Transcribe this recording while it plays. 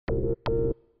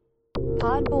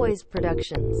Boyz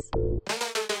Productions.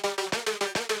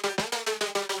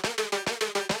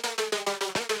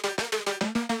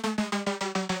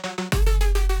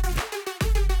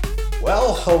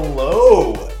 Well,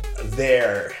 hello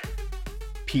there,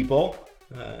 people.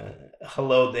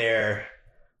 Hello there,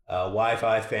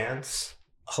 Wi-Fi fans.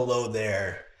 Hello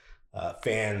there,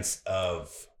 fans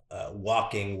of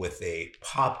walking with a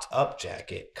popped-up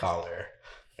jacket collar,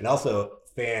 and also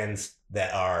fans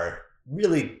that are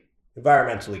really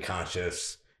environmentally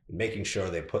conscious, making sure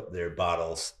they put their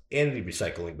bottles in the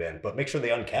recycling bin, but make sure they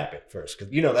uncap it first,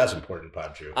 because you know that's important,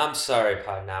 Pod Drew. I'm sorry,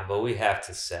 Podnam, but we have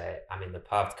to say, the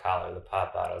popped collar, the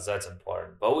pop bottles, that's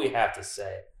important, but we have to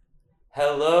say,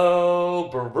 hello,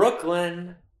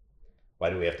 Breukelen. Why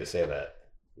do we have to say that?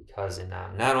 Because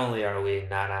not only are we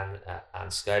not on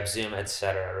Skype, Zoom,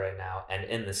 etc. right now, and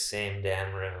in the same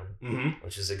damn room,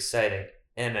 which is exciting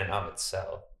in and of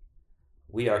itself,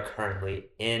 we are currently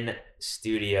in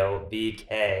Studio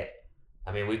BK.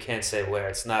 We can't say where.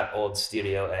 It's not old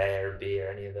Studio A or B or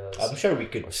any of those. I'm sure we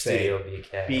could say Studio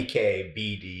BK. BK,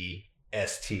 BD,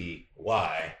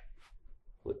 STY.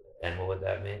 And what would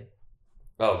that mean?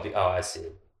 Oh, I see.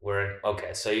 We're in,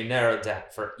 okay, so you narrowed down.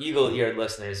 For eagle-eared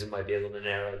listeners who might be able to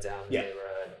narrow it down. Yeah.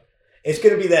 It's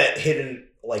going to be that hidden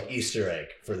Easter egg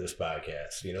for this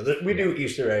podcast. We do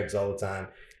Easter eggs all the time.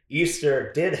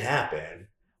 Easter did happen.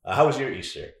 How was your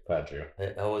Easter, Padre?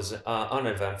 It was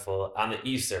uneventful on the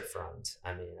Easter front.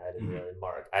 I didn't really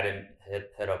mark. I didn't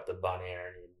hit up the bunny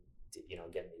or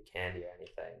get any candy or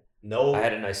anything. No. I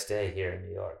had a nice day here in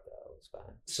New York, though. It was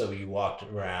fine. So you walked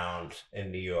around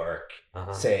in New York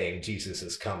saying Jesus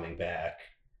is coming back.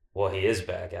 Well, he is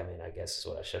back. I guess is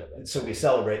what I should have been. So we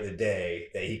celebrate the day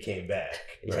that he came back.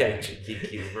 Right? Yeah,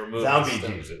 he removed Zombie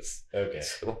Jesus. Okay.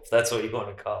 So if that's what you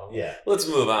want to call him. Yeah. Let's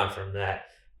move on from that.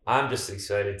 I'm just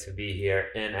excited to be here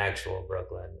in actual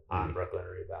Brooklyn on Brooklyn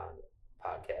Rebound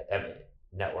podcast.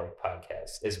 Network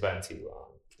podcast. It's been too long.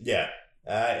 Yeah.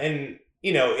 And,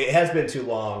 it has been too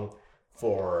long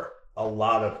for a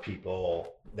lot of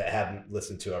people that haven't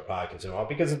listened to our podcast in a while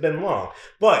because it's been long.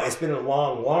 But it's been a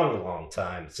long, long, long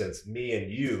time since me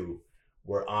and you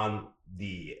were on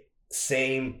the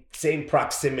same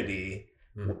proximity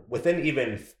within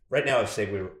even, right now I'd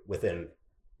say we're within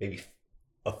maybe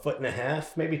a foot and a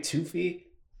half, maybe 2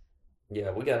 feet. Yeah,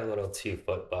 we got a little 2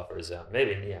 foot buffer zone.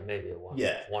 Maybe a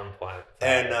 1.5.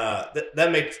 And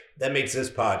that makes this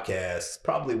podcast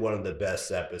probably one of the best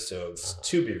episodes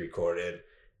to be recorded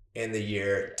in the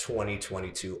year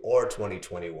 2022 or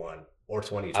 2021 or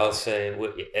 2020. I would say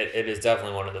it is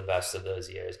definitely one of the best of those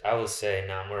years. I will say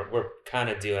now we're kind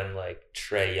of doing like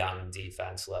Trae Young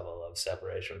defense level of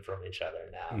separation from each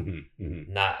other now,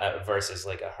 not versus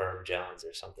like a Herb Jones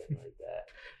or something like that.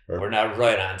 We're not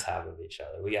right on top of each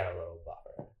other. We got a little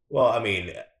buffer. Well,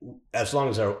 as long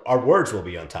as our words will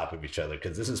be on top of each other,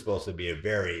 because this is supposed to be a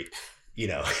very,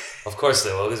 Of course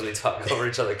they will, because we talk over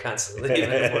each other constantly,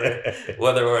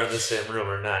 whether we're in the same room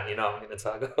or not. I'm going to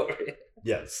talk over you.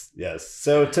 Yes.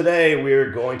 So today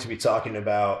we're going to be talking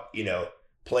about,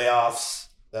 playoffs.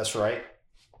 That's right.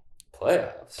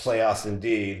 Playoffs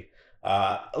indeed.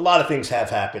 A lot of things have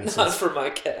happened. Not for my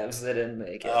Cavs, they didn't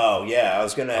make it. Oh, yeah. I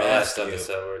was going to ask you. Last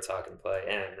episode we were talking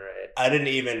play-in, right? I didn't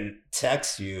even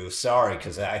text you, sorry,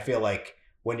 because I feel like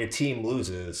when your team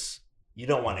loses, you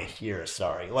don't want to hear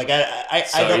sorry. You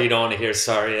don't want to hear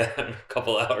sorry a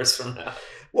couple hours from now.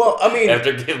 Well,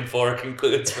 after Game 4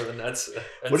 concludes for the Nets.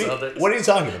 What are you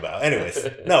talking about? Anyways,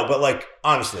 no, but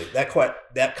honestly,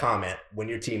 that comment when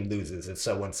your team loses, if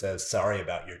someone says sorry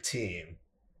about your team,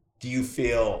 do you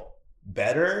feel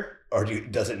better, or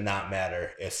does it not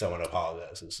matter if someone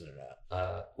apologizes or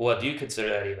not? Well, do you consider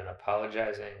that even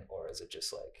apologizing, or is it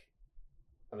just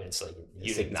it's like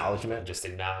just acknowledgement? Just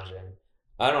acknowledging.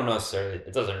 I don't know, sir.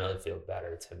 It doesn't really feel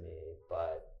better to me,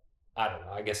 but I don't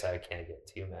know. I guess I can't get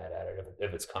too mad at it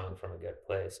if it's coming from a good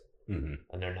place and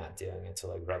they're not doing it to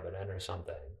rub it in or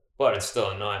something. But it's still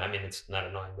annoying. It's not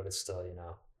annoying, but it's still,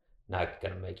 not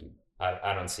going to make you.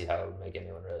 I don't see how it would make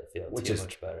anyone really feel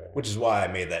much better. Which is why I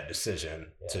made that decision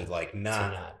to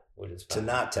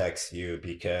not text you,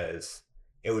 because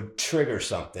it would trigger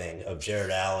something of Jared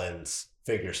Allen's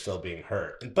figure still being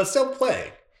hurt, but still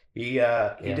playing. Maybe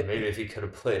if he could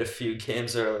have played a few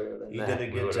games earlier than that, did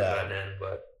a good job.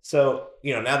 But so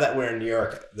now that we're in New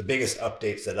York, the biggest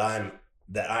updates that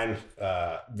I'm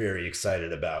very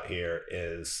excited about here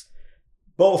is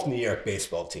both New York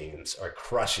baseball teams are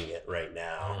crushing it right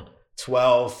now.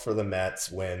 12 for the Mets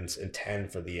wins and 10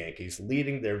 for the Yankees,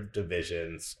 leading their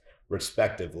divisions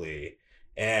respectively.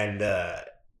 And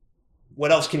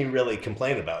what else can you really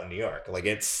complain about in New York? Like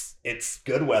it's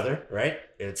good weather, right?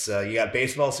 It's you got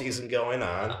baseball season going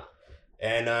on,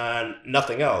 and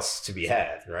nothing else to be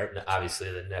had, right?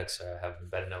 Obviously, the Knicks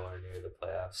haven't been nowhere near the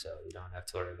playoffs, so you don't have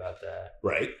to worry about that.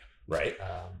 Right.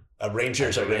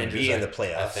 Rangers are going to be in the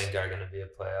playoffs. I think are going to be a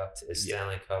playoff. Is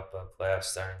Stanley Cup playoffs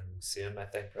starting soon? I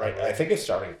think. Right. I think it's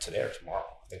starting today or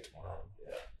tomorrow. I think tomorrow.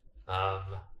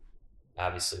 Yeah.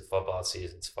 Obviously, football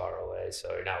season's far away,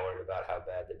 so you're not worried about how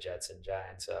bad the Jets and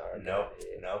Giants are. No.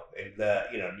 And the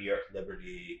New York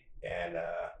Liberty and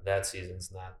that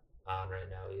season's not on right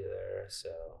now either.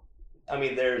 So I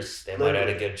mean, they might have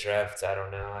a good draft. I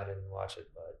don't know. I didn't watch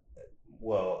it, but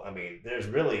well, I mean, there's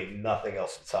really nothing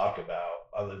else to talk about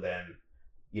other than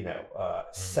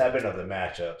 7 of the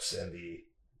matchups in the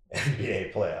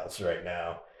NBA playoffs right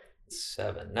now.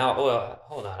 7. Now, well,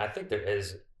 hold on. I think there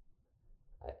is.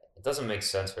 It doesn't make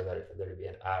sense for there to be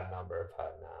an odd number of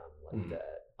like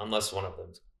that, unless one of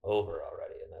them's over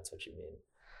already, and that's what you mean.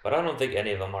 But I don't think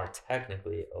any of them are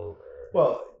technically over.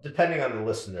 Well, depending on the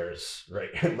listeners,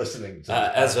 right, listening to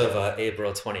as of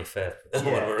April 25th, when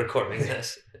we're recording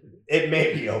this, it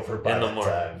may be over by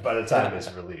the time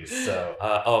it's released. So,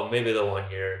 maybe the one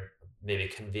you're maybe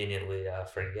conveniently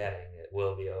forgetting it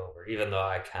will be over, even though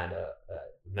I kind of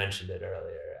mentioned it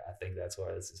earlier. I think that's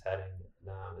where this is heading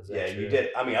now. Is that true? You did.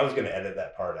 I mean, I was going to edit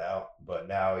that part out, but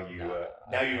now you're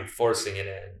forcing it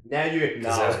in. Now you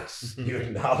acknowledge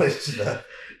the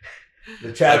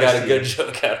travesty. I got a good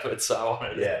joke out of it, so I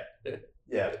wanted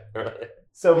Yeah. Right.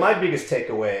 So my biggest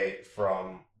takeaway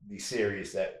from the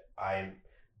series that I'm,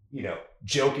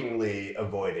 jokingly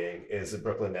avoiding is the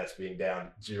Brooklyn Nets being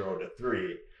down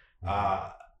 0-3,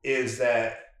 is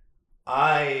that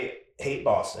I hate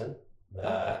Boston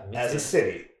as a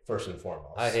city, first and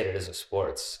foremost. I hate it as a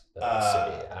sports city.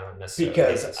 I don't necessarily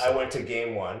because I went to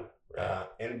game 1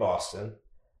 in Boston,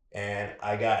 and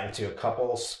I got into a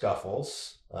couple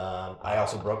scuffles. I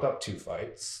also broke up 2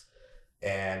 fights,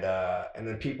 and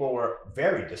then people were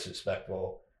very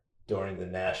disrespectful during the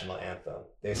national anthem.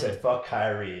 They said "fuck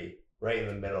Kyrie" right in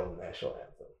the middle of the national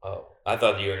anthem. Oh, I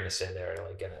thought you were gonna say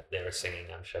they were singing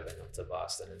 "I'm shoving them to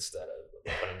Boston" instead of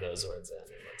putting those words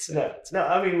in. No.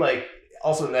 I mean, like,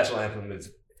 also the national anthem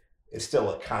is still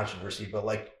a controversy, but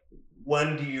like,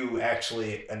 when do you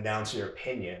actually announce your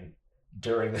opinion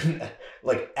during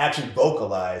actually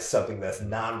vocalize something that's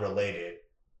non-related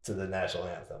to the national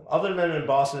anthem, other than in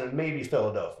Boston and maybe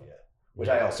Philadelphia, which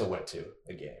I also went to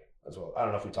a game as well. I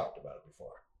don't know if we talked about it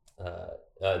before.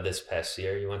 This past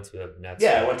year, you went to a Nets.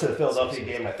 Yeah, I went to the Philadelphia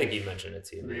game. I think you mentioned it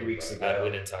to me 3 weeks ago.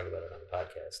 We didn't talk about it on the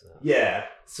podcast. No. Yeah,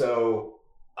 so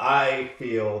I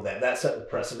feel that set the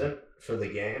precedent for the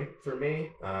game for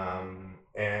me.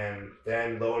 And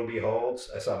then lo and behold,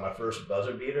 I saw my first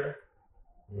buzzer beater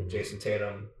with Jason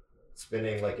Tatum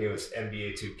spinning like it was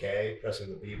NBA 2K, pressing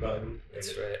the B button.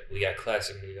 That's right. We got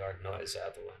classic New York noise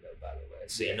out the window, by the way.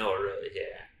 So you know we're really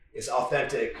here. It's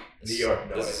authentic New York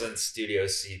noise. This isn't Studio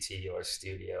CT or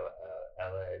Studio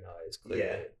LA noise, clearly.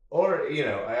 Yeah. Or,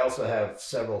 I also have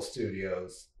several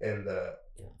studios in the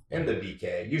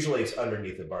BK. Usually it's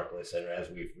underneath the Barclays Center, as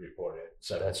we've reported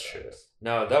several times. That's true.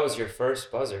 No, that was your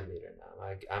first buzzer beater now.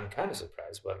 I'm kind of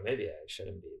surprised, but maybe I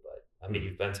shouldn't be. But I mean,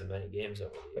 you've been to many games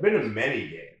over the years. I've been to many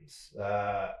games.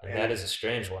 And that is a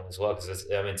strange one as well, because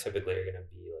typically you're going to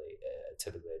be like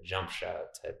typically a jump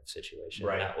shot type of situation,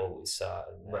 right? Not what we saw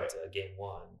in that game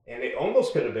 1. And it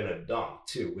almost could have been a dunk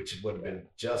too, which would have been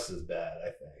just as bad, I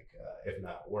think, if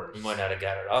not worse. You might not have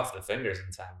got it off the fingers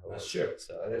in time. That's true.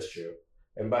 So that is true.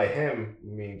 And by him, I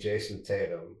mean Jason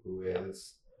Tatum, who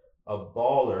is a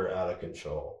baller out of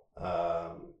control.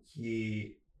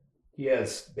 He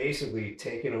has basically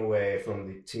taken away from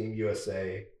the Team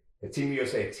USA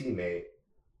teammate,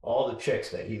 all the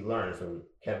tricks that he learned from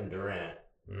Kevin Durant.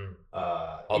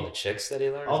 All the chicks that he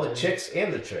learned? All the chicks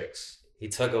and the tricks. He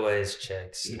took away his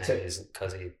chicks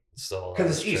because he stole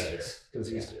Because it's Easter.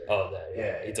 Because Easter. Oh,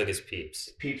 that. He took his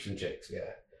peeps. Peeps and chicks,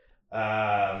 yeah.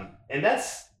 And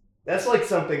that's like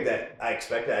something that I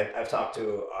expected. I've talked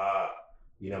to,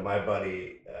 my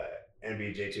buddy,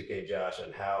 NBA 2K Josh,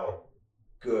 on how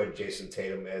good Jason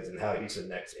Tatum is and how he's the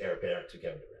next heir apparent to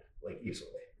Kevin Durant, like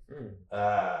easily.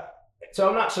 So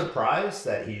I'm not surprised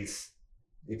that he's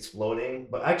exploding,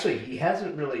 but actually he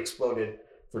hasn't really exploded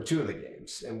for 2 of the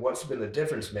games. And what's been the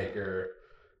difference maker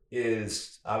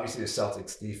is obviously the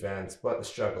Celtics defense, but the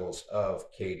struggles of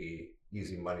KD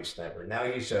using money sniper. Now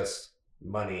he's just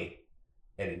money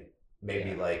and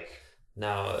maybe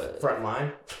now front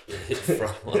line.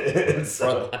 Front line.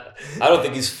 I don't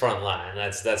think he's front line.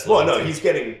 That's well, no, he's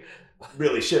getting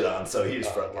really shit on, so he's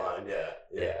Oh, front okay. line.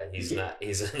 Yeah, he's not.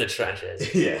 He's in the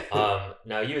trenches. Yeah.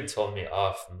 Now you had told me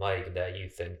off mic that you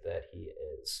think that he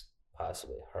is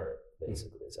possibly hurt.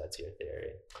 Basically, is that your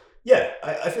theory? Yeah,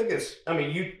 I think it's. I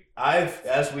mean,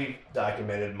 as we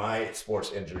documented my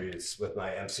sports injuries with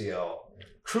my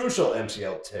crucial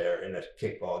MCL tear in a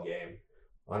kickball game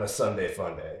on a Sunday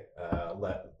fun day,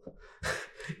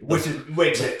 which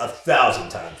makes it 1,000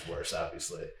 times worse,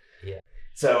 obviously. Yeah.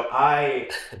 So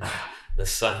the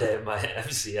Sunday my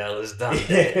MCL is done.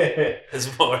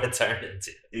 There's more to turn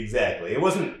into. Exactly. It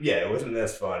wasn't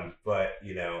as fun, but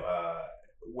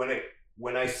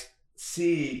when I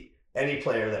see any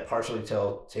player that partially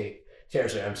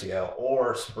tears their MCL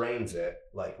or sprains it,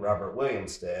 like Robert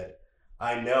Williams did,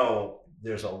 I know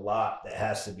there's a lot that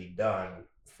has to be done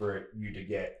for you to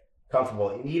get comfortable.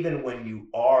 And even when you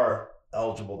are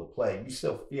eligible to play, you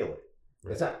still feel it.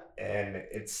 Right. It's not, and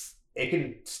it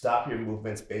can stop your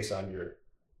movements based on your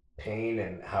pain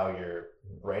and how your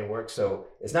brain works. So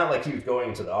it's not like he was going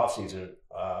into the offseason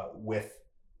with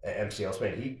an MCL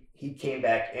sprain. He came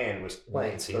back in, was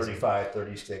playing 35,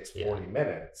 36, 40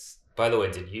 minutes. By the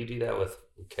way, did you do that with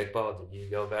kickball? Did you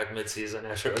go back mid-season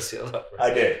after OCL up? I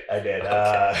did.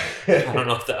 Okay. I don't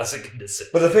know if that was a good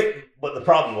decision. But the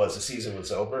problem was the season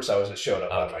was over, so I was showed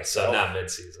up on myself. So not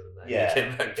mid-season. Yeah, you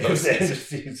came back it was the end of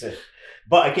season.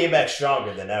 But I came back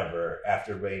stronger than ever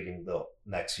after waiting the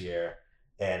next year,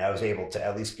 and I was able to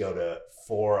at least go to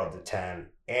 4 of the 10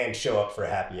 and show up for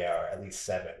happy hour at least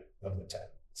 7 of the 10.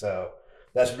 So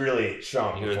that's really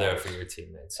strong. You were there for your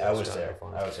teammates. I was there.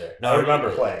 No, I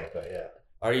remember playing, but yeah.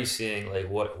 Are you seeing like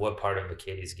what part of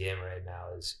McKatie's game right now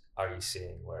are you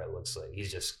seeing where it looks like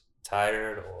he's just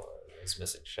tired or he's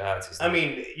missing shots?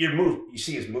 You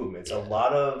see his movements. Yeah. A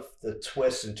lot of the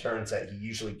twists and turns that he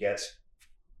usually gets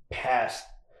past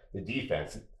the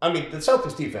defense. I mean, the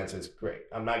Celtics defense is great.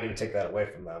 I'm not going to take that away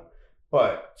from them.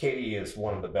 But KD is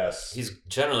one of the best. He's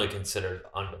generally considered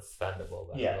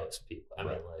undefendable by most people.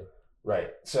 Right.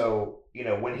 So,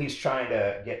 when he's trying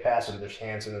to get past him, there's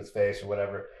hands in his face or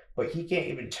whatever, but he can't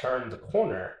even turn the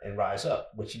corner and rise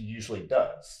up, which he usually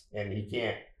does. And he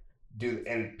can't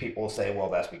and people say, well,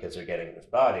 that's because they're getting in his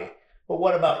body. But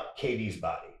what about KD's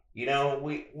body?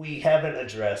 We haven't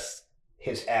addressed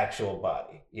his actual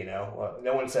body.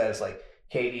 No one says like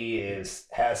KD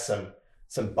has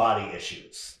some body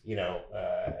issues.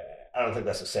 I don't think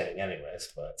that's a saying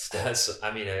anyways, but still. I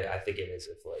think it is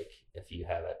if you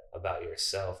have it about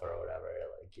yourself or whatever,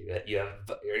 like you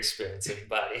have you're experiencing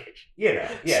body issues.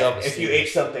 If you ate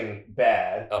something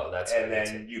bad,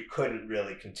 then you couldn't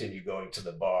really continue going to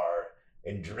the bar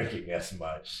and drinking as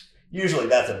much. Usually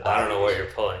that's a body I don't know where issue.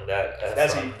 you're pulling that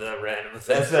from the random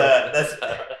thing. That's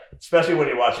especially when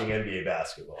you're watching NBA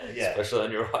basketball. Yeah. Especially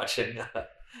when you're watching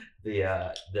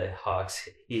the Hawks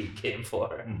Heat game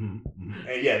 4. Mm-hmm. Mm-hmm.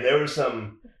 And there was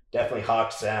some definitely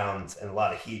Hawks sounds and a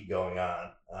lot of heat going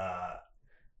on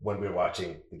when we were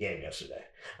watching the game yesterday.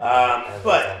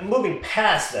 But moving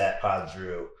past that, Pod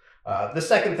Drew, the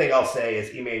second thing I'll say is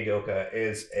Ime Udoka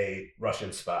is a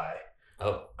Russian spy.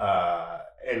 Oh.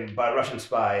 And by Russian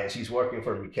spy, he's working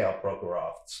for Mikhail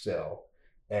Prokhorov still.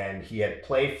 And he had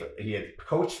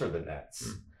coached for the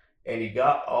Nets. And he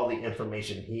got all the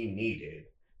information he needed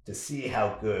to see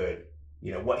how good,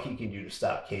 what he can do to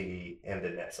stop KD and the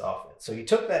Nets offense. So he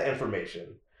took that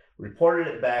information, reported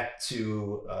it back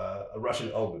to a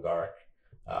Russian oligarch,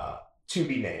 to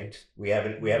be named. We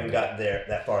haven't gotten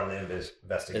that far in the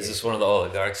investigation. Is this one of the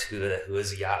oligarchs who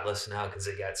is yachtless now because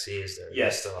it got seized?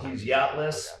 Yes, he's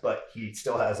yachtless, but he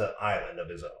still has an island of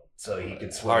his own, so he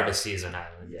can swim. Hard to seize an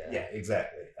island. Yeah,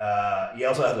 exactly. He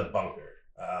also has a bunker.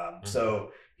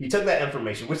 So he took that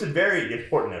information, which is very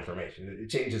important information. It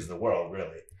changes the world,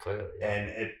 really. Clearly, yeah. And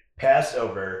it passed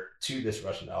over to this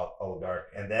Russian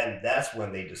oligarch. And then that's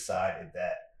when they decided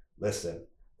that, listen,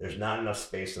 there's not enough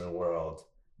space in the world.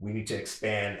 We need to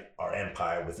expand our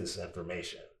empire with this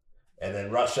information. And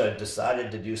then Russia decided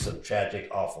to do some tragic,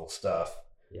 awful stuff,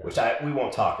 which we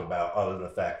won't talk about other than the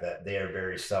fact that they are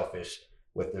very selfish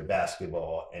with their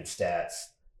basketball and stats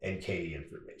and KD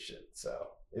information. So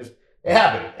it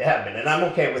happened, and I'm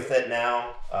okay with it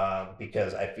now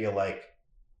because I feel like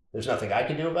there's nothing I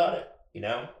can do about it,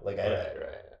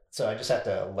 Right. So I just have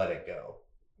to let it go,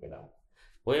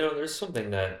 Well, there's something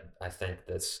that I think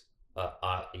that's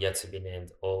yet to be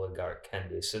named oligarch can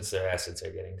do since their assets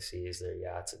are getting seized, their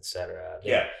yachts, etc.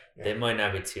 They might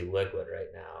not be too liquid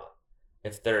right now.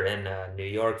 If they're in New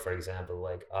York, for example,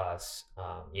 like us,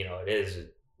 it is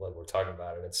like we're talking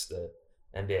about it. It's the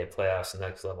NBA playoffs,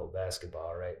 next level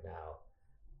basketball right now.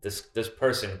 This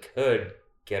person could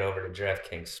get over to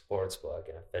DraftKings Sportsbook,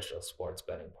 an official sports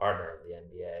betting partner of the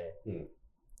NBA.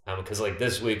 Because like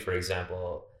this week, for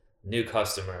example, new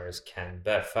customers can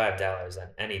bet $5 on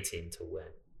any team to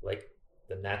win, like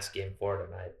the Nets game 4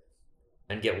 tonight,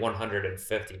 and get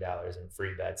 $150 in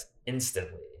free bets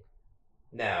instantly.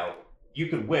 Now, you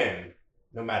could win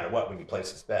no matter what when you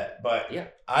place this bet, but Yeah.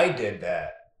 I did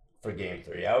that for game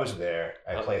 3. I was there.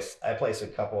 I placed a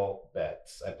couple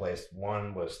bets. I placed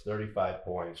one was 35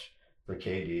 points for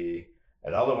KD,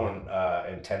 another one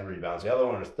and 10 rebounds. The other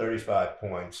one was 35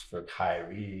 points for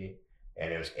Kyrie,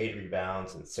 and it was 8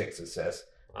 rebounds and 6 assists.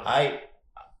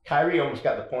 Kyrie almost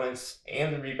got the points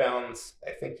and the rebounds.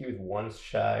 I think he was one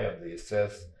shy of the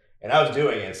assists. And I was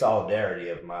doing it in solidarity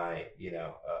of my,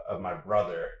 of my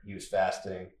brother. He was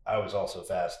fasting. I was also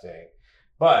fasting.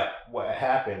 But what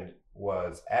happened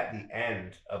was at the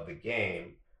end of the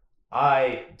game,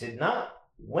 I did not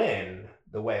win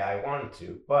the way I wanted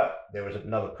to, but there was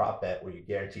another prop bet where you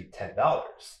guaranteed $10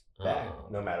 back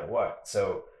no matter what.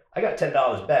 So I got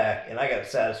 $10 back, and I got a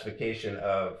satisfaction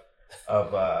of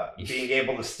being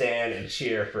able to stand and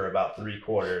cheer for about 3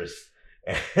 quarters.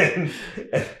 And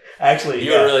actually,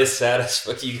 you were really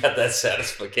satisfied. You got that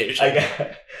satisfaction.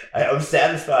 I was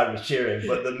satisfied with cheering,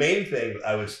 but the main thing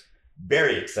I was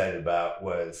very excited about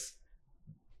was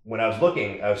when I was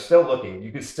still looking.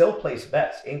 You could still place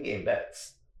bets, in-game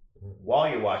bets, while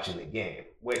you're watching the game,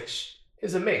 which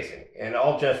is amazing. And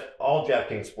all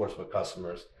DraftKings Sportsbook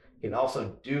customers can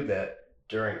also do that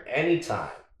during any time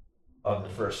of the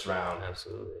first round.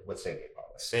 Absolutely. With same game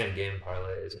parlays. Same game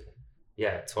parlays.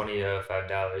 Yeah,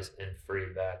 $25 in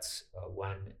free bets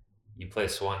when you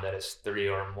place one that is 3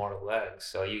 or more legs.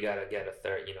 So you got to get a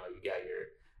third. You got your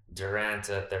Durant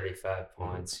at 35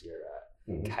 points, your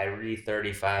Kyrie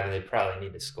 35, and they probably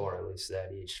need to score at least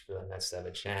that each for the Nets to have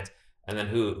a chance. And then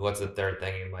what's the third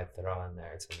thing you might throw in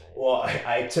there tonight? Well,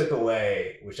 I took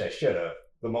away, which I should have,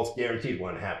 the most guaranteed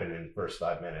one happened in the first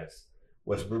 5 minutes,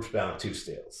 was Breukelen 2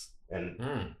 steals.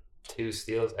 And 2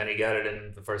 steals, and he got it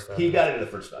in the first 5 minutes. He got it in the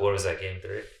first 5 minutes. What was that, game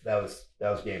 3? That was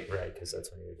game 3. Right, because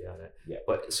that's when you were doing it. Yeah.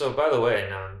 But so, by the way,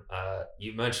 now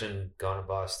you mentioned going to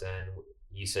Boston.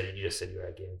 You just said you were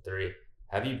at game 3.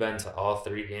 Have you been to all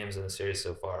 3 games in the series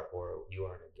so far, or you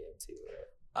aren't at game 2? Right?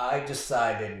 I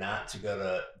decided not to go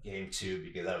to game 2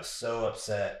 because I was so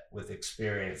upset with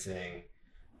experiencing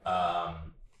bad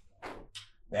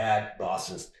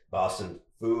Boston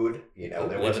food.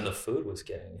 Even the food was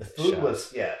getting food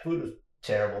was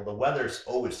terrible. The weather's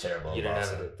always terrible. You didn't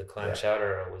have the clam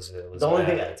chowder, or was the only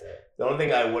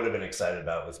thing I would have been excited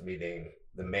about was meeting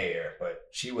the mayor, but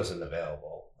she wasn't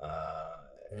available.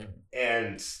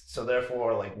 And so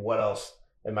therefore, like, what else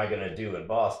am I gonna do in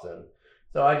Boston?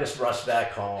 So I just rushed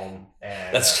back home.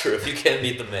 And that's true. If you can't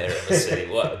meet the mayor of a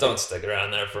city, don't stick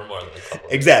around there for more than a couple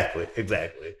of Exactly.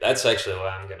 That's actually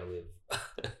why I'm gonna leave.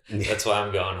 That's why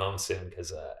I'm going home soon,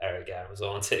 because Eric Adams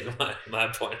won't take my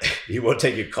appointment. He won't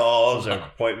take your calls or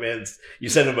appointments. You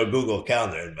send him a Google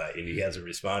Calendar invite and he hasn't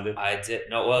responded. I did.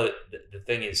 No, well, the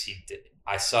thing is, he did.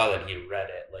 I saw that he read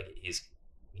it. Like, he's,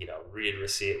 read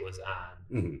receipt was on,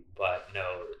 but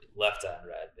no, left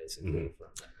unread, basically, from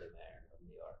the mayor of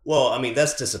New York. Well, I mean,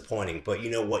 that's disappointing, but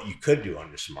what you could do on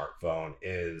your smartphone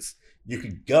is you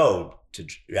could go to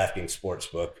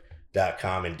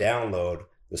DraftKingsSportsbook.com and download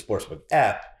the Sportsbook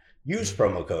app, use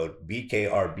promo code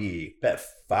BKRB, bet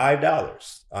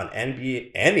 $5 on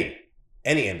NBA, any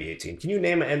NBA team. Can you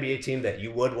name an NBA team that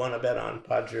you would want to bet on,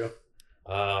 Padre?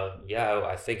 Yeah,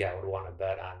 I think I would want to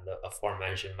bet on the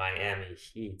aforementioned Miami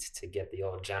Heat to get the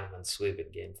old gentleman sweep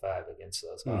in Game 5 against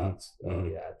those Hawks.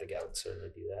 Yeah, I think I would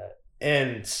certainly do that.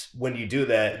 And when you do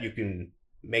that, you can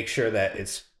make sure that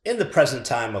it's in the present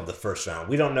time of the first round.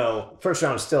 We don't know. First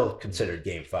round is still considered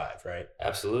Game 5, right?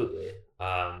 Absolutely.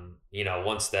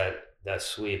 Once that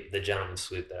sweep, the gentleman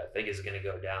sweep that I think is going to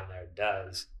go down there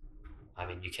does, I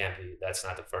mean, that's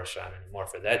not the first round anymore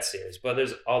for that series, but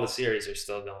all the series are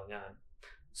still going on.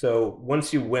 So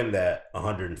once you win that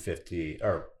 150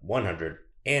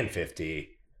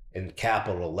 in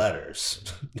capital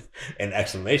letters and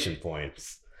exclamation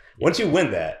points, once you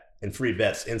win that in free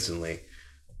bets instantly,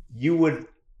 you would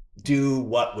do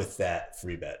what with that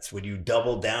free bets? Would you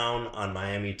double down on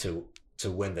Miami to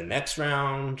win the next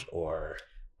round, or?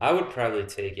 I would probably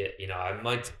take it. I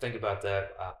might think about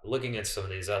that. Looking at some of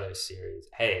these other series,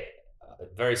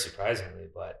 very surprisingly,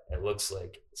 but it looks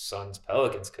like Suns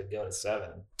Pelicans could go to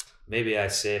 7. Maybe I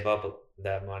save up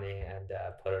that money and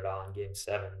put it all in Game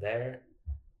 7 there.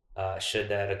 Should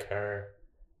that occur,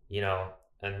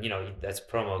 and that's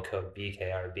promo code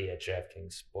BKRB at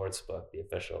DraftKings Sportsbook, the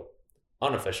official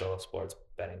unofficial sports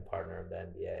betting partner of the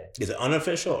NBA. Is it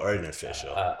unofficial or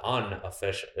unofficial?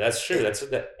 Unofficial. That's true. That's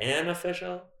the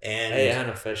unofficial And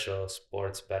unofficial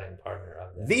sports betting partner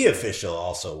of the official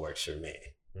also works for me.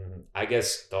 Mm-hmm. I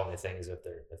guess the only thing is if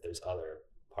there's other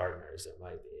partners, it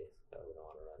might be. We don't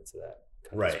want to run into that.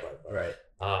 Right.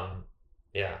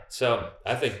 Yeah. So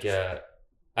I think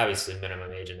obviously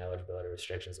minimum age and eligibility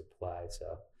restrictions apply.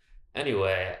 So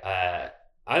anyway, I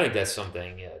think that's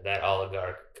something that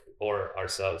oligarch or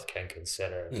ourselves can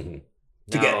consider. Mm-hmm.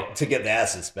 Now, to get the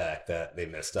assets back that they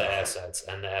missed out. The assets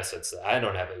that I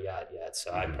don't have a yacht yet,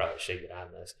 so I probably should get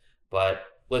on this. But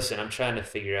listen, I'm trying to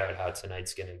figure out how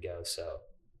tonight's gonna go. So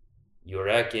you were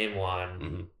at game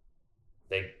 1.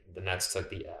 The Nets took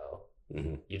the L.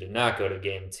 You did not go to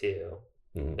game 2.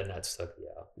 The Nets took the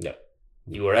L. Yep.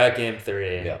 You were at game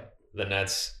 3. Yep. The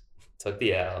Nets took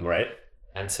the L. Right.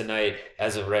 And tonight,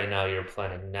 as of right now, you're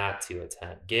planning not to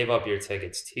attend. Gave up your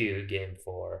tickets to game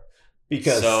 4.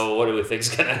 So what do we think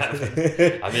is going to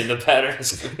happen? I mean, the pattern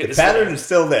is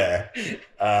still there.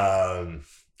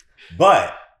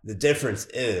 But the difference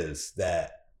is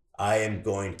that I am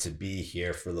going to be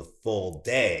here for the full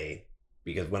day,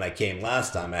 because when I came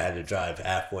last time, I had to drive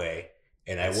halfway,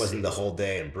 and I wasn't the whole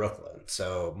day in Brooklyn.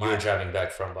 So you were driving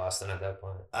back from Boston at that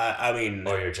point? I mean...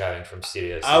 Or you're driving from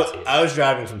Studio CT? I was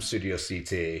driving from Studio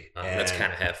CT. And that's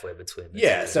kind of halfway between the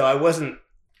two. So I wasn't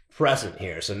present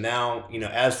here. So now,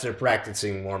 as they're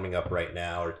practicing, warming up right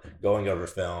now, or going over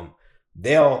film,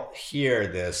 they'll hear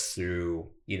this through,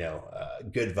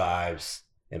 good vibes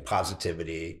and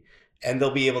positivity, and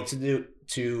they'll be able to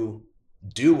do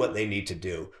what they need to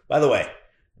do. By the way,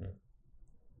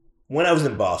 when I was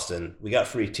in Boston, we got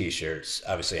free T-shirts.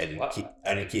 Obviously, I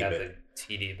didn't keep it. The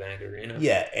TD Bank Arena.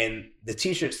 Yeah, and the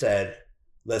T-shirt said,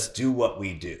 "Let's do what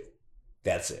we do."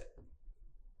 That's it.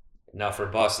 Now, for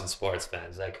Boston sports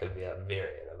fans, that could be a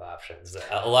myriad of options.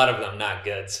 A lot of them not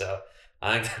good. So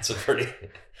I think that's pretty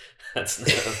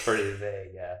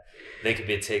vague. They could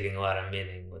be taking a lot of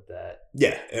meaning with that.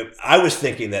 Yeah, I was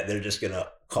thinking that they're just gonna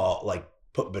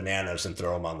put bananas and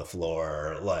throw them on the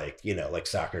floor, like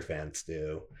soccer fans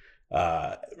do.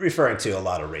 Referring to a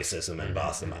lot of racism in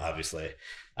Boston, obviously.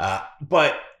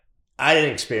 But I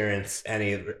didn't experience I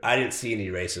didn't see any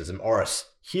racism or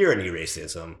hear any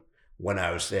racism when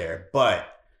I was there. But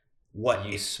what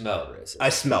you smelled racism? I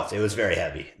smelled. It was very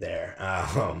heavy there.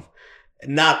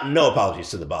 No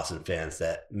apologies to the Boston fans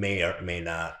that may or may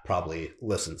not probably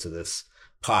listen to this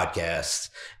podcast.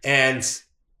 And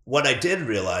what I did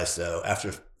realize, though, after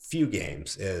a few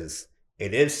games, is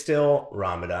it is still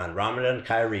Ramadan. Ramadan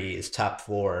Kyrie is top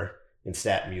 4 in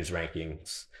StatMuse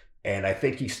rankings. And I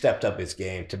think he stepped up his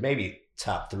game to maybe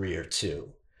top 3 or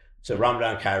 2. So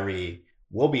Ramadan Kyrie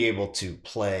will be able to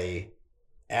play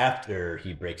after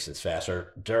he breaks his fast,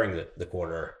 or during the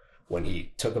quarter when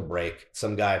he took a break.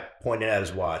 Some guy pointed at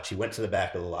his watch. He went to the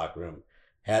back of the locker room,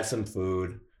 had some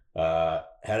food, had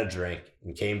a drink,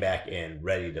 and came back in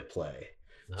ready to play.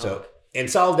 So in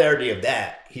solidarity of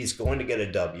that, he's going to get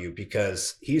a W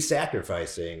because he's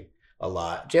sacrificing a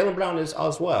lot. Jaylen Brown is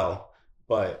as well,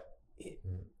 but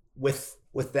with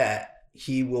that,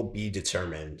 he will be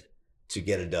determined to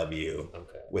get a W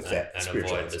with that and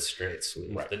avoid the straight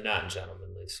sweep, the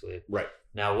non-gentlemanly sweep. Right.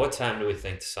 Now, what time do we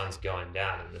think the sun's going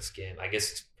down in this game? I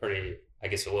guess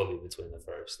it will be between the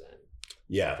first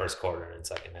first quarter and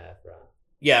second half, right?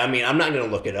 Yeah, I mean, I'm not going to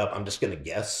look it up. I'm just going to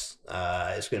guess.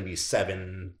 It's going to be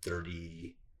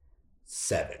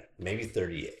 7:37, maybe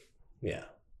 38. Yeah.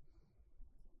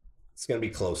 It's going to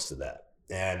be close to that.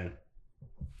 And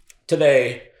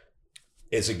today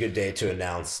is a good day to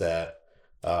announce that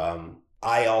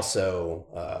I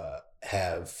also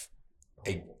have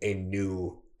a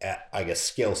new,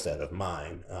 skill set of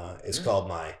mine. It's called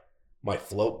my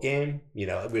float game. We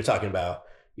were talking about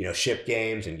ship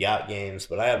games and yacht games,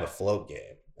 but I have a float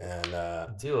game. And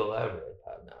do elaborate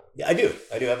that now. Yeah, I do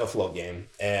have a float game.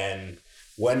 And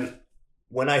when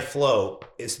I float,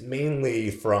 it's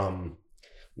mainly from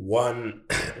one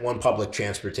public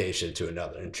transportation to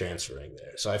another and transferring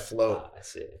there. So I float,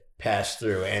 pass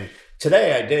through. And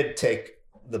today I did take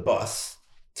the bus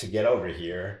to get over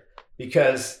here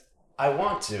because I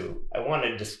want to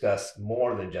discuss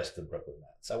more than just the Brooklyn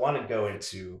Nets. I want to go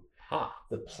into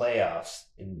the playoffs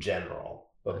in general.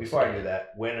 But before I do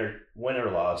that, win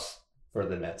or loss for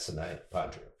the Nets tonight,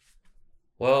 Padre?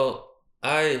 Well,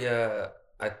 I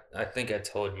think I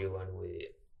told you when we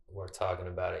were talking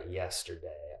about it yesterday.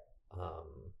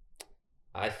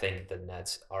 I think the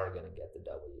Nets are going to get the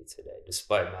W today,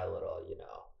 despite my little,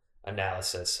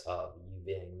 analysis of you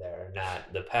being there or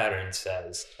not. The pattern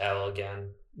says L again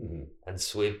and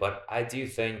sweep, but I do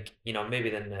think, maybe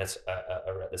the Nets,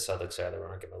 the Celtics are, they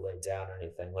weren't going to lay down or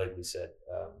anything. Like we said,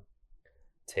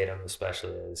 Tatum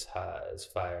especially is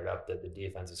fired up, that the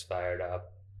defense is fired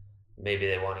up. Maybe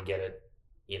they want to get it,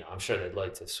 I'm sure they'd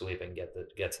like to sweep and get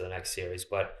to the next series,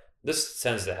 but this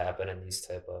tends to happen in these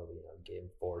type of game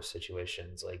 4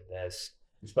 situations like this.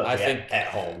 Especially I think at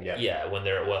home, yeah, when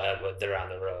they're on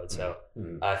the road. So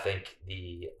I think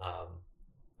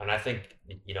and I think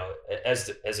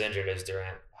as injured as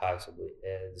Durant possibly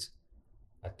is,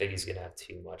 I think he's gonna have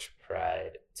too much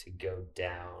pride to go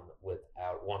down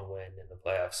without one win in the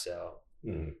playoffs. So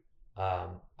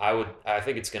I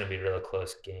think it's gonna be a really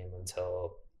close game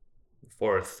until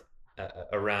fourth.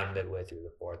 Around midway through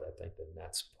the fourth, I think the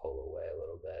Nets pull away a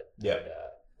little bit. And,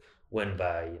 win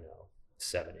by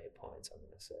 7-8 points. I'm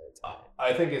gonna say.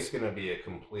 I think it's gonna be a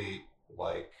complete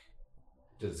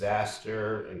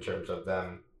disaster in terms of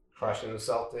them crushing the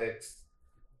Celtics,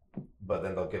 but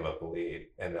then they'll give up the lead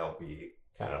and they'll be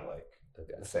kind of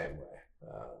the same way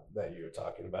that you were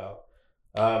talking about.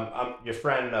 Your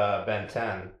friend Ben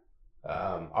 10,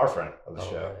 our friend of the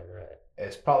show. Right.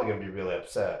 Is probably going to be really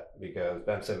upset because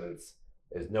Ben Simmons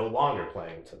is no longer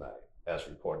playing tonight, as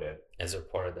reported. As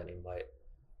reported that he might.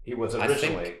 He was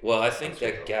originally. I think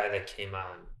that guy that came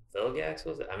on, Phil Gax,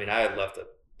 was it? I mean, I had left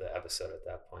the episode at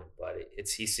that point, but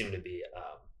he seemed to be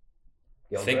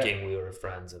thinking we were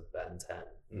friends of Ben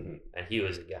 10, and he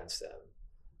was against him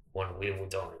when we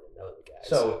don't even know the guy.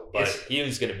 But he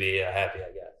was going to be happy,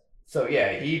 I guess. So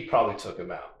yeah, he probably took him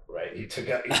out. Right, he took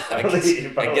out. I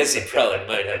guess he probably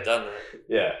might have done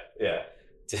that. Yeah.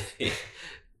 Did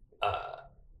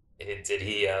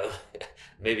he?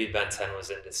 Maybe Ben 10 was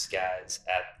in disguise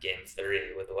at Game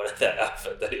 3 with that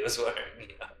outfit that he was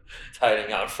wearing,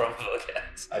 hiding out from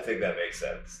Boyz. I think that makes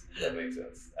sense.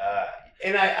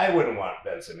 And I wouldn't want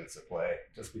Ben Simmons to play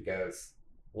just because.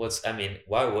 Why?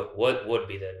 What would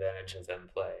be the advantage of him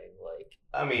playing?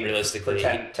 Realistically,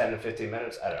 for 10 to 15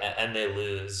 minutes, I don't know. And they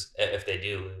lose. If they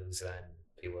do lose, then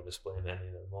people just blame him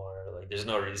even more. There's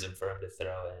no reason for him to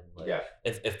throw in.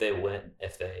 If they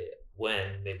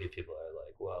win, maybe people are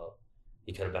like, well,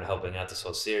 he could have been helping out this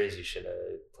whole series. You should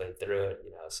have played through it.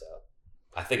 So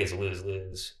I think it's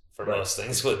lose for most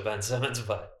things with Ben Simmons,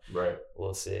 but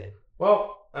we'll see.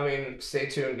 Well, stay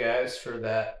tuned, guys, for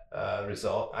that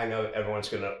result. I know everyone's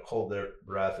going to hold their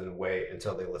breath and wait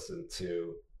until they listen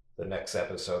to the next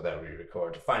episode that we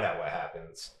record to find out what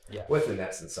happens with the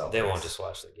Nets and Celtics. They won't just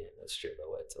watch the game. That's true.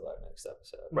 They'll wait till our next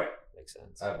episode. Right. Makes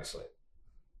sense. Obviously.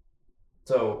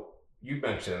 So you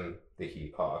mentioned the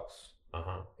Heat Hawks.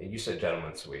 And you said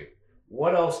gentleman sweep.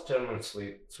 What else gentleman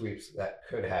sweeps that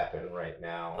could happen right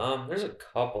now? There's a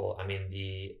couple.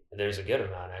 There's a good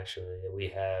amount actually. We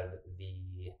have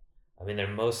they're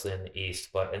mostly in the East,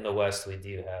 but in the West we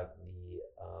do have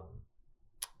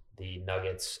the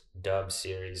Nuggets Dubs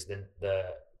series. The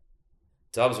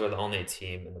Dubs were the only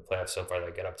team in the playoffs so far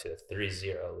that got up to a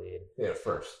 3-0 lead. Yeah,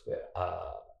 first. Yeah.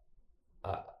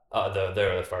 They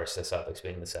were the first, the Celtics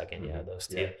being the second. Yeah, those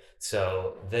two. Yeah.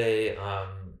 So they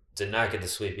did not get the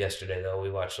sweep yesterday, though. We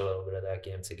watched a little bit of that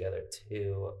game together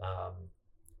too.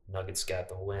 Nuggets got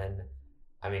the win.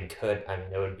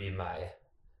 It would be my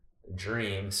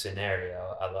dream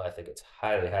scenario, although I think it's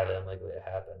highly unlikely to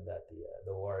happen that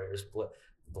the Warriors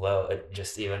blow it,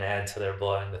 just even add to their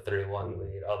blowing the 3-1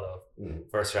 lead. Although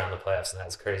first round of the playoffs not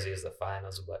as crazy as the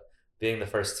finals, but being the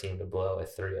first team to blow a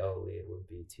 3-0 lead would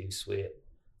be too sweet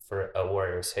for a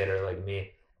Warriors hater like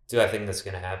me. Do I think that's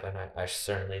going to happen? I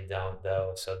certainly don't,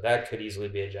 though. So that could easily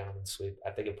be a gentleman's sweep. I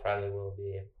think it probably will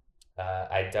be.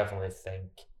 I definitely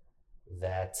think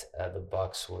that the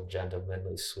Bucks will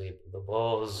gentlemanly sweep the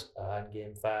Bulls in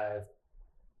Game 5.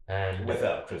 And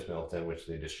without Chris Middleton, which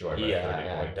they destroyed.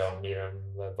 I don't need them.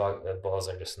 The Bulls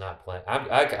are just not playing.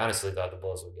 I honestly thought the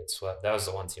Bulls would get swept. That was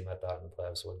the one team I thought in the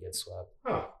playoffs would get swept.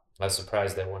 I was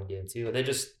surprised they won Game 2.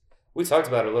 We talked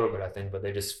about it a little bit, I think, but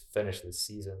they just finished the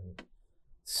season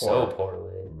so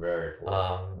poorly. Very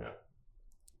poorly.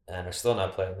 And are still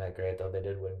not playing that great, though. They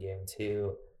did win Game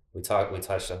 2. We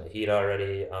touched on the Heat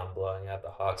already, blowing out the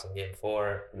Hawks in Game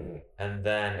 4. And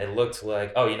then it looked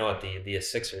like, the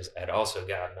Sixers had also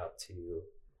gotten up to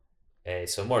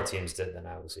so more teams did than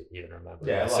I was even remember.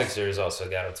 Yeah, the Sixers also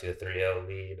got up to a 3-0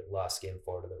 lead, lost Game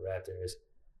 4 to the Raptors.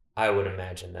 I would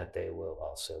imagine that they will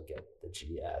also get the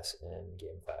GS in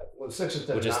Game 5. Well, the Sixers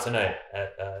which is tonight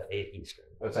at 8 Eastern.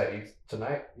 What's that,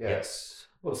 tonight? Yeah. Yes.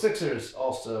 Well, the Sixers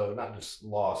also not just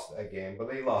lost a game,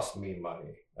 but they lost me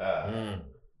money.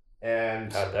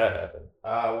 And how'd that happen?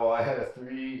 I had a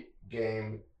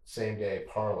 3-game same-day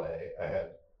parlay. I had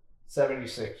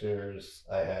 76ers.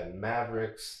 I had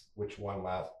Mavericks, which won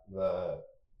either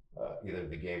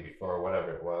the game before or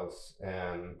whatever it was,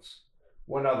 and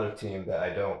one other team that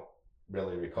I don't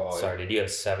really recall. Sorry, did you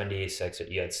have 76 or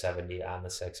you had 70 on the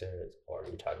Sixers, or are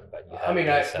you talking about you? I mean,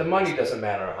 the money doesn't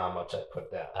matter how much I put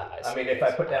down. I mean, if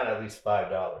I put down at least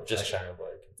 $5, just trying to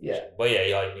avoid confusion. Yeah, but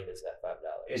yeah, all you need is that $5,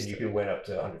 and you can win up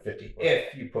to 150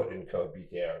 if you put in code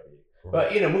BKRB.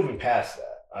 But moving past that,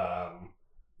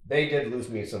 they did lose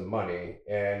me some money,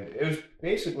 and it was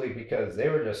basically because they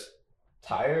were just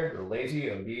tired or lazy.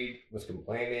 Embiid was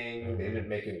complaining. They didn't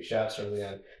make any shots early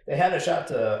on. They had a shot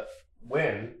to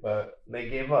win, but they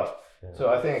gave up. Yeah. So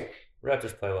I think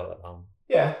Raptors play well at home.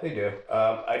 Yeah, they do.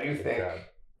 I do think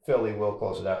Philly will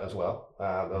close it out as well.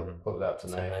 They'll close it out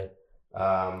tonight.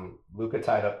 Luka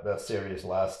tied up the series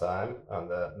last time on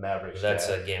the Mavericks. That's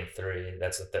game 3.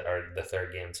 That's the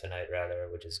third game tonight, rather,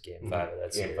 which is game 5 of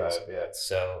that series. Game 5, yeah.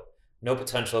 So no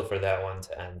potential for that one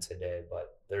to end today,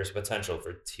 but there's potential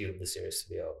for 2 of the series to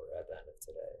be over at the end of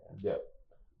today. Yep.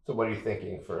 So what are you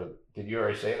thinking for? Did you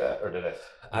already say that, or did I?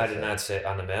 I did not say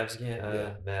on the Mavs game.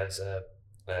 Mavs,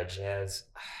 Jazz.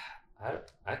 I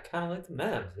kind of like the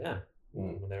Mavs. Yeah,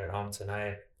 when they're at home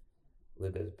tonight.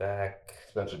 Luka's back.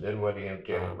 Spencer Dinwiddie and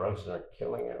Jalen Brunson are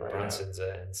killing it right Brunson's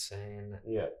insane.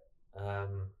 Yeah.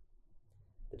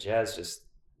 The Jazz just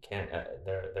can't.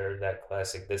 They're that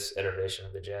classic. This iteration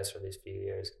of the Jazz for these few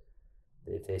years,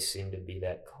 they seem to be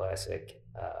that classic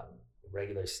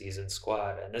regular season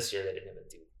squad, and this year they didn't even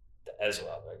do as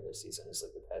well regular season as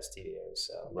like the past 2 years.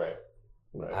 So right.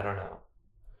 I don't know.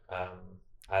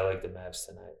 I like the Mavs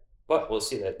tonight, but we'll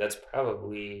see. That's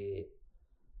probably.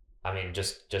 I mean,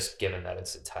 just given that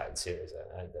it's a tied series,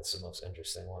 I think that's the most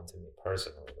interesting one to me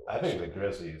personally. I think the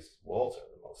Grizzlies Wolves are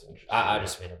the most interesting. I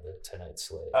just mean of the tonight's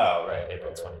slate. Oh, right.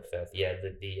 April 25th. Yeah,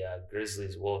 the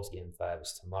Grizzlies Wolves game 5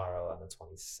 is tomorrow on the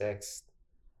 26th.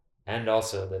 And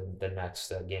also the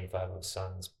next game 5 of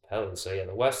Suns Pelicans. So yeah,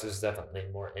 the West is definitely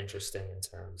more interesting in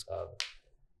terms of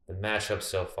the matchup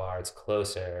so far. It's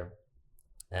closer,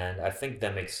 and I think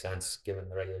that makes sense given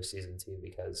the regular season too,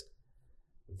 because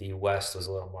the West was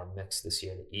a little more mixed this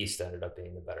year. The East ended up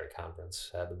being the better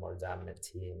conference, had the more dominant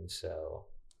team. So,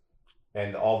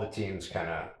 and all the teams kind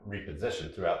of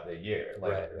repositioned throughout the year.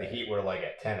 Like the Heat were like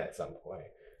at 10 at some point.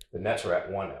 The Nets were at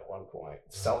 1 at one point.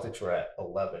 The Celtics were at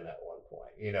 11 at one point.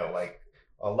 Like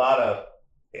a lot.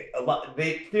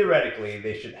 They theoretically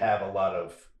they should have a lot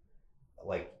of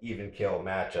like even kill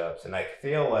matchups, and I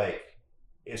feel like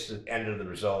it's the end of the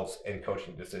results and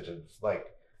coaching decisions. Like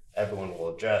everyone will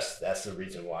address. That's the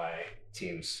reason why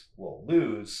teams will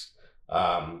lose,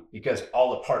 because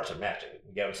all the parts are matching.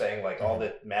 You get what I'm saying? Like all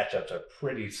the matchups are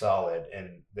pretty solid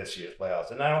in this year's playoffs,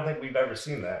 and I don't think we've ever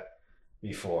seen that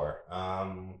before.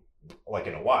 Like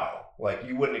in a while. Like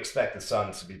you wouldn't expect the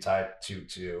Suns to be tied to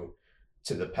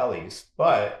the Pelicans,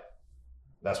 but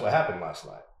that's what happened last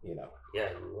night. Yeah,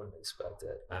 you wouldn't expect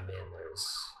it. I mean, there's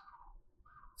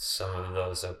some of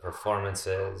those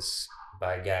performances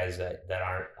by guys that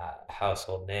aren't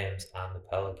household names on the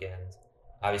Pelicans.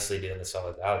 Obviously, doing this all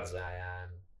without Zion.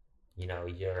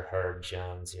 Your Herb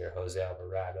Jones, your Jose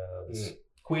Alvarado.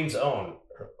 Queen's own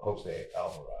Jose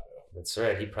Alvarado. That's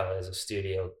right. He probably has a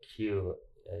studio QU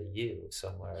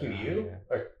somewhere. QU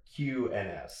or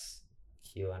QNS?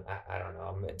 QN. I don't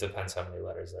know. It depends how many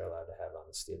letters they're allowed to have on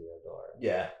the studio door.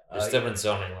 Yeah. There's different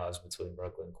zoning laws between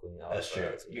Brooklyn, Queen. That's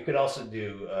true. You could also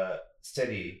do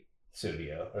City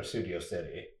Studio or Studio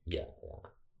City. Yeah.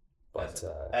 But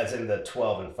as in the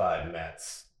 12-5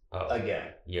 Mets. Oh,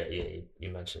 again. Yeah. You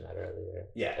mentioned that earlier.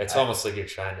 Yeah. It's almost like you're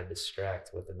trying to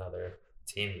distract with another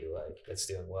team you like that's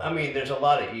doing well. I mean, there's a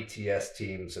lot of ETS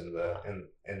teams in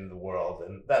the world,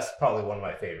 and that's probably one of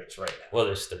my favorites right now. Well,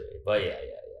 there's 3, but yeah.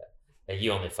 And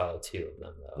you only follow 2 of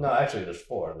them, though. No, actually, there's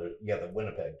 4. You got the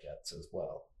Winnipeg Jets as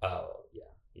well. Oh, yeah.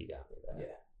 You got me there.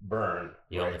 Yeah. Burn.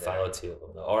 You only follow 2 of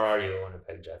them, though. Or are you a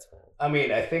Winnipeg Jets fan? I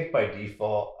mean, I think by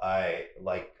default, I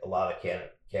like a lot of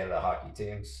Canada hockey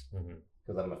teams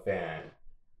because I'm a fan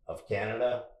of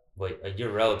Canada. Wait,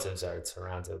 your relatives are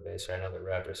Toronto-based, right? I know they're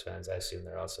Raptors fans. I assume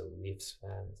they're also Leafs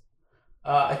fans.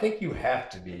 I think you have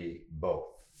to be both.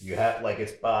 You have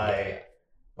it's by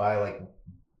like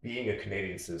being a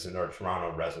Canadian citizen or a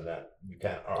Toronto resident. You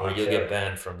can't. Or you'll get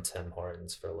banned from Tim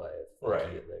Hortons for life.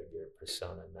 Right. Your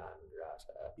persona non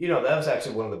grata. That was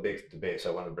actually one of the big debates I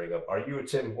want to bring up. Are you a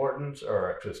Tim Hortons or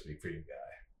a Krispy Kreme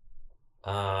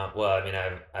guy? Well, I mean,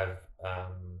 I've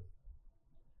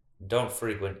don't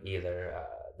frequent either.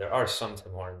 There are some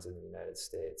Tim Hortons in the United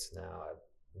States now.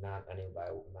 Not any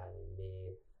by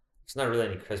me. There's not really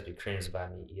any Krispy Kremes by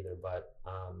me either. But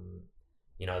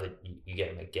you know, you get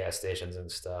them at gas stations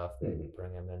and stuff. They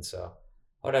bring them in. So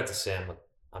I would have to say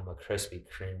I'm a Krispy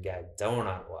Kreme guy,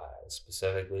 donut wise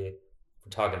specifically. If we're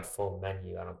talking full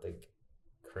menu, I don't think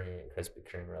Krispy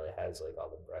Kreme really has like all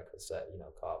the breakfast that, you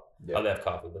know, coffee. Yeah. Oh, they have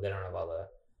coffee, but they don't have all the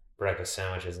breakfast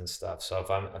sandwiches and stuff. So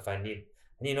if I need,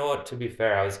 and you know what, to be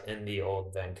fair, I was in the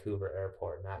old Vancouver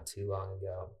airport not too long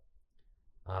ago,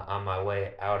 on my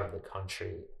way out of the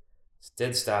country.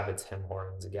 Did stop at Tim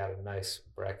Hortons and got a nice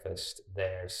breakfast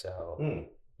there. So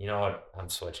you know what, I'm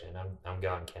switching. I'm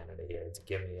going Canada here to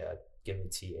give me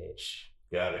TH.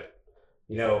 Got it.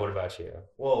 You know, what about you?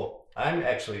 Well,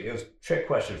 it was a trick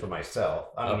question for myself.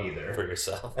 I'm neither. For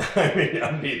yourself. I mean,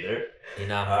 I'm neither. You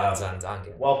know, I'm on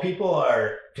Duncan. While people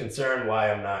are concerned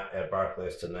why I'm not at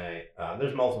Barclays tonight,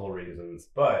 there's multiple reasons,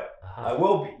 but I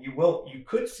will be. You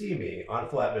could see me on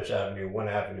Flatbush Avenue, 1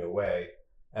 avenue away,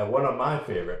 at one of my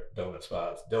favorite donut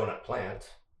spots, Donut Plant.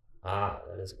 That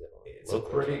is a good one. It's a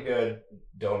pretty good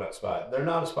donut spot. They're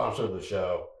not a sponsor of the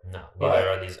show. No, neither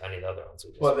are any of the other ones.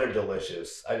 Well, they're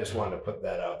delicious. I just wanted to put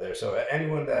that out there. So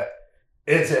anyone that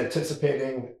is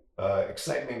anticipating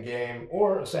excitement game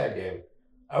or a sad game,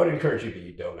 I would encourage you to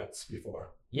eat donuts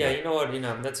before. Yeah, you know what?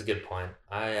 That's a good point.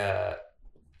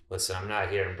 Listen, I'm not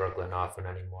here in Brooklyn often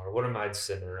anymore. What am I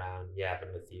sitting around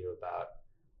yapping with you about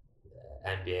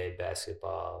NBA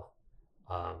basketball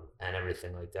and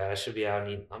everything like that? I should be out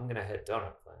and I'm gonna hit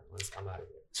Donut Plant once I'm out of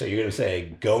here. So you're gonna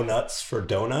say go nuts for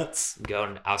donuts?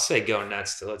 I'll say go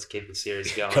nuts. So let's keep the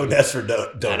series going. Go nuts for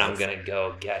donuts. And I'm gonna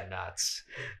go get nuts.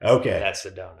 Okay, that's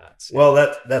the donuts. Well,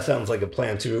 that sounds like a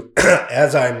plan too.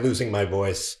 As I'm losing my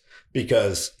voice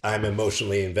because I'm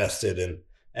emotionally invested in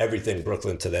everything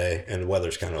Brooklyn today, and the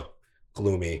weather's kind of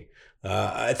gloomy.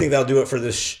 I think that'll do it for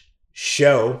this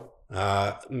show.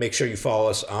 Make sure you follow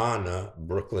us on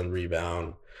Brooklyn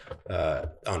Rebound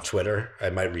on Twitter. I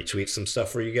might retweet some stuff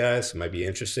for you guys. It might be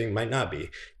interesting, might not be.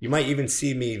 You might even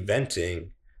see me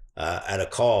venting at a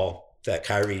call that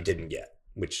Kyrie didn't get,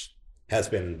 which has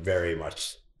been very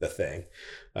much the thing.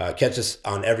 Catch us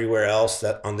on everywhere else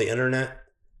on the internet,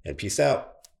 and peace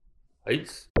out.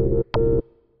 Peace.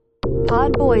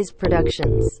 Boyz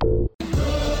Productions.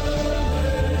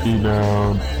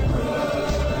 Rebound.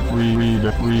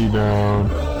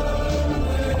 Rebound.